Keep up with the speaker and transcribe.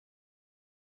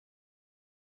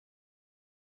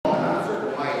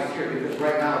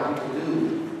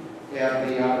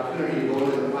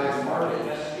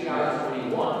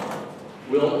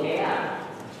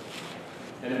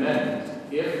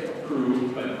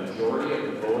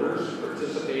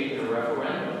participate in a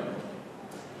referendum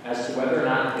as to whether or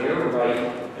not their right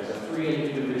as a free and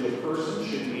individual person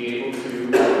should be able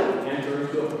to enter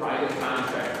into a private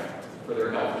contract for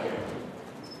their health care,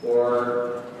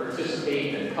 or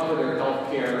participate and cover their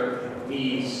health care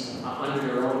needs under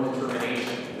their own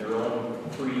determination, their own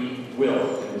free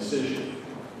will and decision.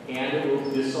 And it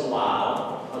will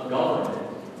disallow a government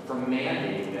from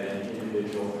mandating that an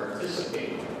individual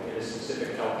participate in a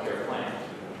specific health care plan.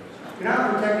 You're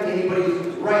not protecting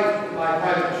anybody's right to buy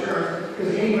private insurance,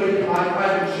 because anybody can buy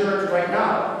private insurance right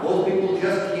now. Most people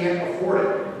just can't afford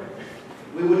it.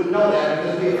 We wouldn't know that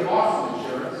because we have cost of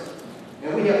insurance,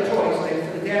 and we have choice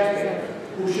thanks to the taxpayer,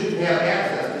 who should have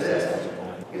access to this.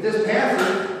 If this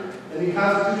passes, and the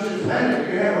Constitution is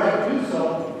amended, you're going to have a right to do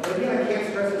so, but again, I can't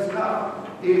stress this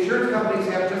enough. The insurance companies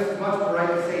have just as much the right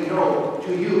to say no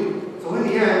to you. So in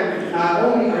the end, not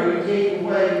only are you taking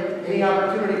away any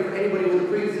opportunity for anybody with a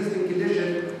pre-existing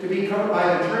condition to be covered by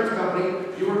an insurance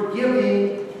company, you are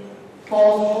giving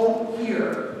false hope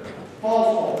here. False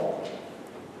hope.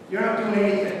 You're not doing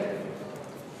anything.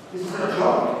 This is a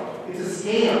joke. It's a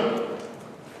scam.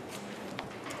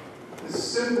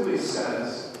 This simply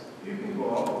says you can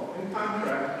go and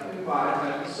contract and buy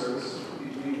medical services for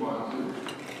people you want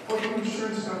to. Or the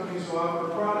insurance companies will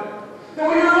offer a product. Then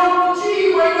when you're like, gee,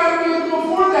 you might not be able to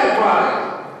afford that product.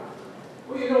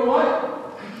 Well, you know what?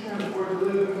 I can't afford to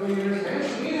live in a millionaire's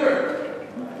mansion either.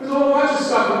 There's a whole bunch of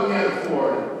stuff we can't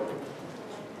afford.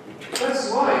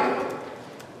 That's life.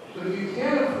 But if you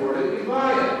can't afford it, you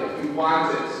buy it if you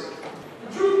want it.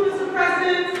 The truth, Mr.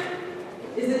 President,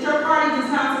 is that your party does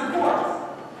not support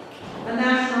a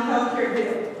national health care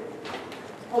bill,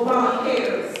 Obama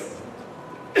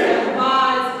that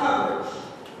provides coverage,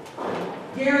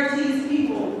 guarantees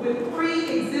people with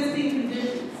pre-existing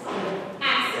conditions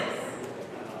access.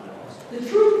 The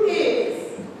truth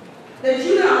is that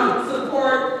you don't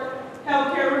support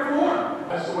health care reform.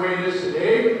 That's the way it is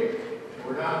today.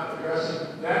 We're not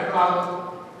addressing that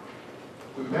problem.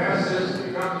 If we pass this,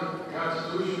 it becomes the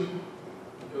Constitution,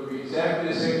 it'll be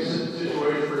exactly the same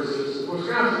situation for citizens of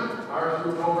Wisconsin. Ours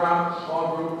group, no problem,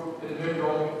 small group,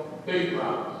 individual, big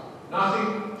problems.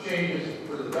 Nothing changes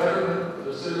for the betterment of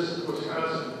the citizens of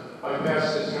Wisconsin by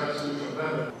passing this constitutional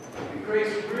amendment. It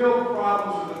creates real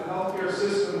problems within the healthcare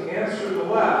system. The answer to the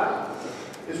left